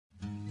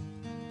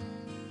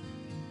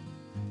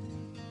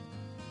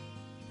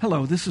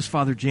Hello, this is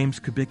Father James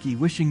Kubicki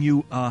wishing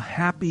you a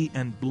happy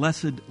and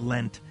blessed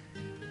Lent.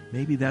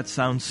 Maybe that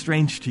sounds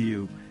strange to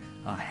you.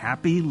 A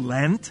happy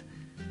Lent?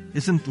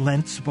 Isn't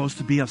Lent supposed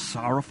to be a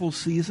sorrowful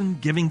season,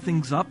 giving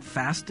things up,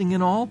 fasting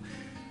and all?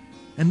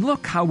 And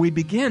look how we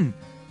begin.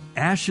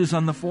 Ashes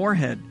on the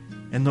forehead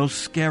and those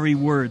scary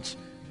words,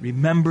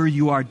 "Remember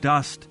you are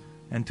dust,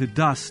 and to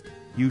dust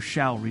you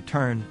shall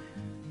return."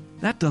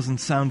 That doesn't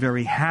sound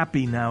very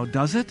happy now,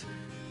 does it?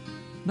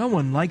 No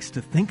one likes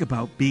to think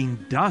about being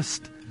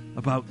dust,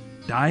 about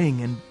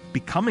dying and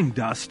becoming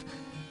dust.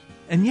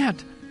 And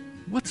yet,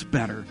 what's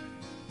better?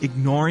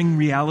 Ignoring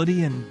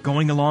reality and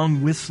going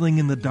along whistling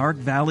in the dark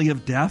valley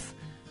of death?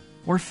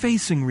 Or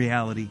facing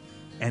reality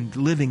and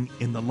living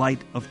in the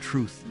light of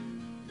truth?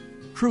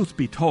 Truth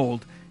be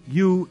told,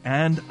 you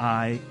and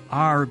I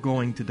are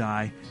going to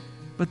die,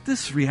 but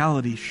this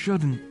reality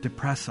shouldn't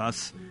depress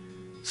us.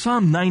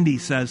 Psalm 90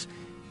 says,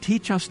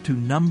 "Teach us to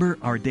number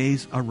our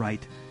days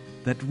aright,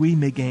 that we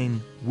may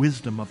gain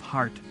wisdom of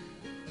heart."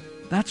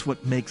 That's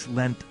what makes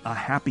Lent a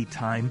happy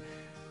time,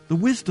 the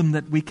wisdom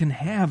that we can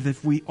have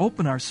if we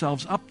open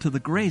ourselves up to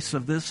the grace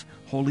of this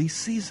holy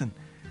season.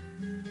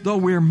 Though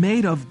we're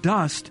made of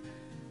dust,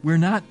 we're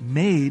not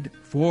made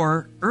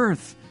for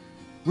earth.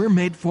 We're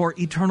made for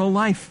eternal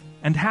life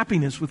and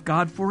happiness with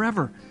God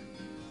forever.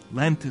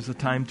 Lent is a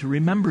time to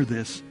remember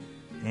this,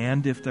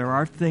 and if there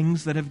are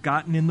things that have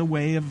gotten in the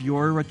way of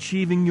your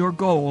achieving your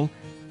goal,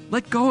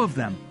 let go of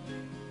them.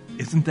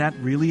 Isn't that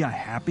really a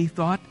happy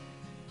thought?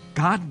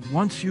 God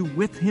wants you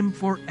with Him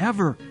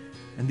forever,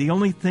 and the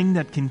only thing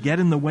that can get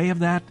in the way of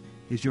that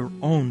is your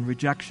own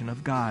rejection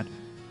of God.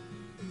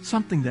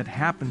 Something that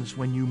happens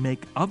when you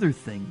make other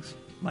things,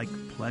 like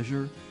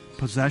pleasure,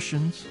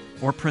 possessions,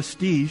 or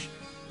prestige,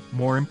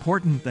 more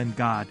important than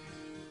God.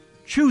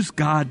 Choose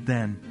God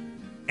then,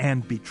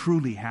 and be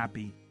truly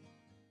happy.